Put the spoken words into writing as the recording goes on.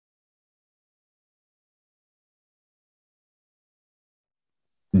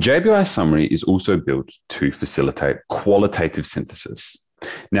JBI Summary is also built to facilitate qualitative synthesis.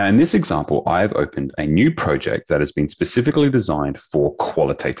 Now, in this example, I've opened a new project that has been specifically designed for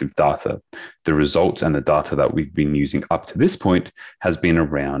qualitative data. The results and the data that we've been using up to this point has been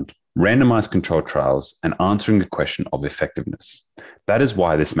around randomized controlled trials and answering a question of effectiveness. That is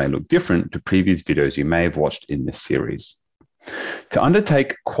why this may look different to previous videos you may have watched in this series. To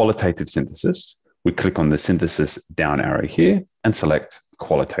undertake qualitative synthesis, we click on the synthesis down arrow here and select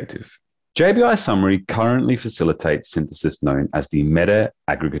qualitative. JBI Summary currently facilitates synthesis known as the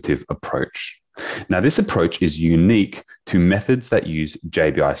meta-aggregative approach. Now, this approach is unique to methods that use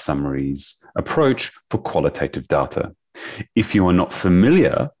JBI Summary's approach for qualitative data. If you are not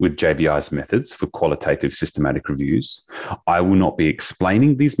familiar with JBI's methods for qualitative systematic reviews, I will not be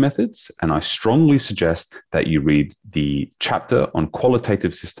explaining these methods, and I strongly suggest that you read the chapter on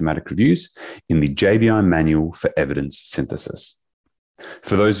qualitative systematic reviews in the JBI Manual for Evidence Synthesis.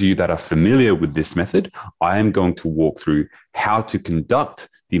 For those of you that are familiar with this method, I am going to walk through how to conduct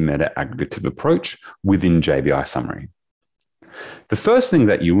the meta-aggregative approach within JBI Summary. The first thing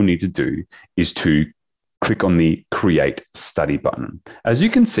that you will need to do is to click on the Create Study button. As you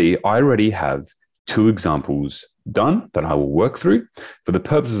can see, I already have two examples done that I will work through. For the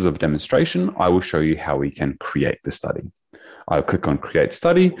purposes of demonstration, I will show you how we can create the study. I'll click on Create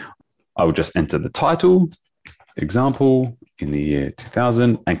Study. I will just enter the title, example in the year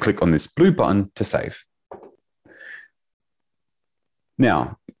 2000, and click on this blue button to save.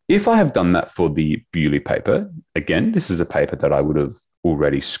 Now, if I have done that for the Bewley paper, again, this is a paper that I would have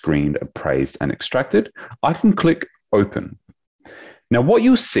already screened, appraised, and extracted, I can click Open. Now, what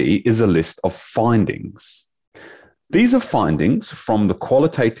you'll see is a list of findings. These are findings from the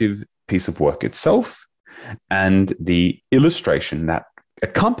qualitative piece of work itself and the illustration that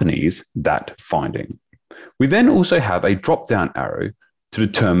accompanies that finding. We then also have a drop-down arrow to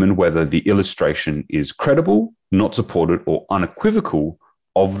determine whether the illustration is credible, not supported, or unequivocal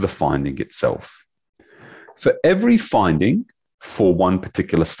of the finding itself. For every finding for one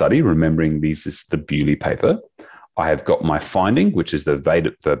particular study, remembering this is the Bewley paper, I have got my finding, which is the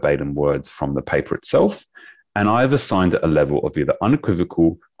verbatim words from the paper itself, and I have assigned it a level of either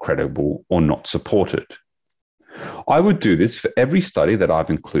unequivocal, credible, or not supported. I would do this for every study that I've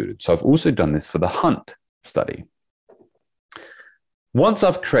included. So I've also done this for the Hunt study. Once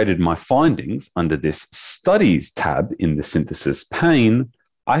I've created my findings under this Studies tab in the Synthesis pane,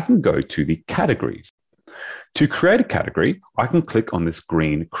 I can go to the Categories. To create a category, I can click on this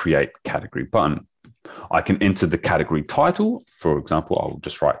green Create Category button. I can enter the category title. For example, I will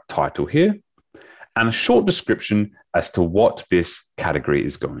just write title here, and a short description as to what this category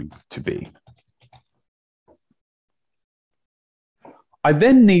is going to be. I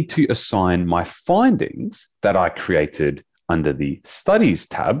then need to assign my findings that I created under the Studies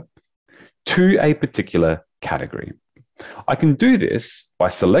tab to a particular category. I can do this by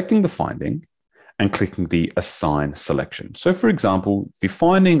selecting the finding and clicking the Assign selection. So for example, the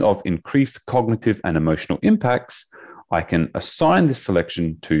finding of increased cognitive and emotional impacts, I can assign this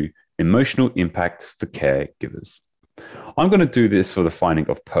selection to emotional impact for caregivers. I'm going to do this for the finding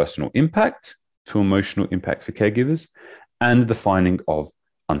of personal impact to emotional impact for caregivers and the finding of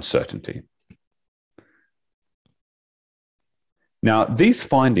uncertainty. Now, these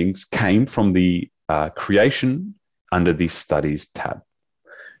findings came from the creation under the Studies tab.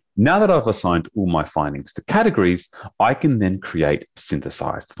 Now that I've assigned all my findings to categories, I can then create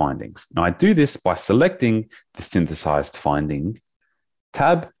synthesized findings. Now, I do this by selecting the Synthesized Finding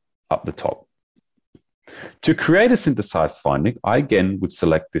tab up the top. To create a synthesized finding, I again would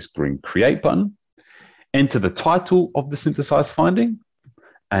select this green Create button, enter the title of the synthesized finding,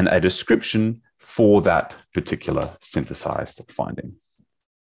 and a description for that particular synthesized finding.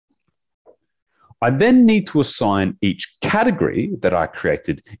 I then need to assign each category that I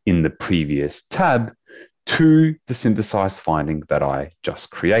created in the previous tab to the synthesized finding that I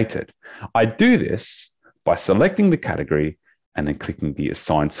just created. I do this by selecting the category and then clicking the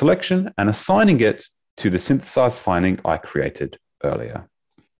Assign selection and assigning it to the synthesized finding I created earlier.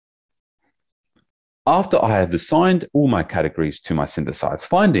 After I have assigned all my categories to my synthesized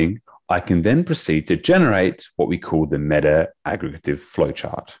finding, I can then proceed to generate what we call the meta-aggregative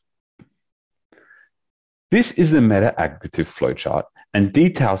flowchart. This is the meta-aggregative flowchart and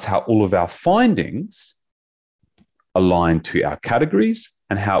details how all of our findings align to our categories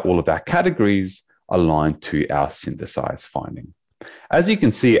and how all of our categories align to our synthesized finding. As you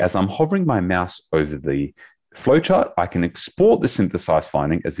can see, as I'm hovering my mouse over the flowchart, I can export the synthesized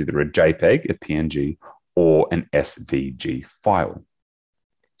finding as either a JPEG, a PNG, or an SVG file.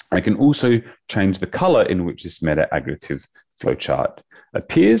 I can also change the color in which this meta-aggregative flowchart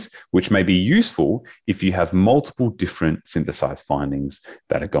appears, which may be useful if you have multiple different synthesized findings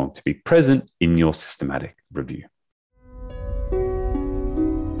that are going to be present in your systematic review.